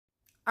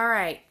All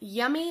right,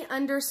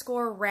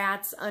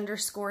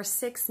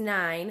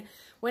 yummy_rats_69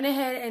 went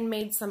ahead and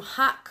made some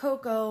hot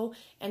cocoa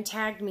and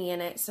tagged me in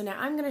it. So now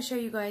I'm gonna show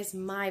you guys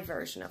my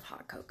version of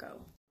hot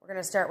cocoa. We're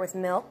gonna start with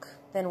milk,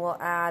 then we'll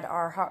add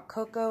our hot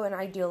cocoa, and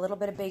I do a little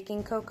bit of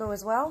baking cocoa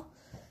as well.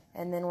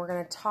 And then we're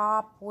gonna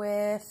top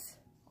with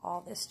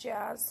all this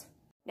jazz.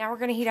 Now we're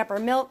gonna heat up our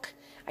milk.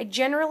 I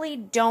generally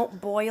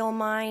don't boil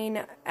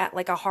mine at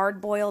like a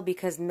hard boil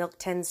because milk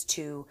tends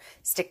to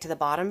stick to the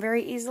bottom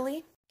very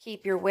easily.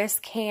 Keep your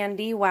whisk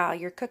handy while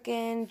you're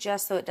cooking,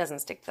 just so it doesn't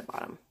stick to the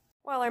bottom.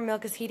 While our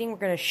milk is heating, we're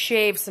gonna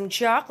shave some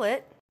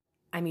chocolate.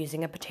 I'm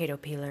using a potato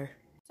peeler.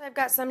 So I've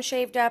got some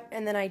shaved up,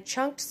 and then I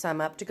chunked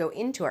some up to go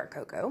into our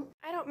cocoa.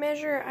 I don't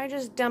measure, I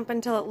just dump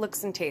until it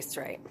looks and tastes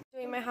right.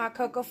 Doing my hot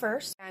cocoa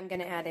first. I'm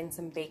gonna add in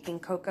some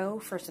baking cocoa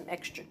for some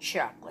extra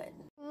chocolate.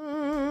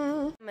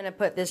 I'm gonna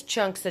put this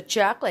chunks of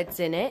chocolates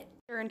in it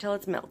until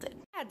it's melted.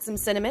 Add some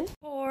cinnamon,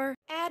 or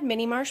add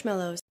mini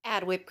marshmallows.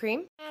 Add whipped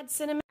cream, add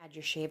cinnamon, add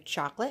your shaved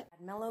chocolate,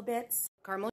 add mellow bits, caramel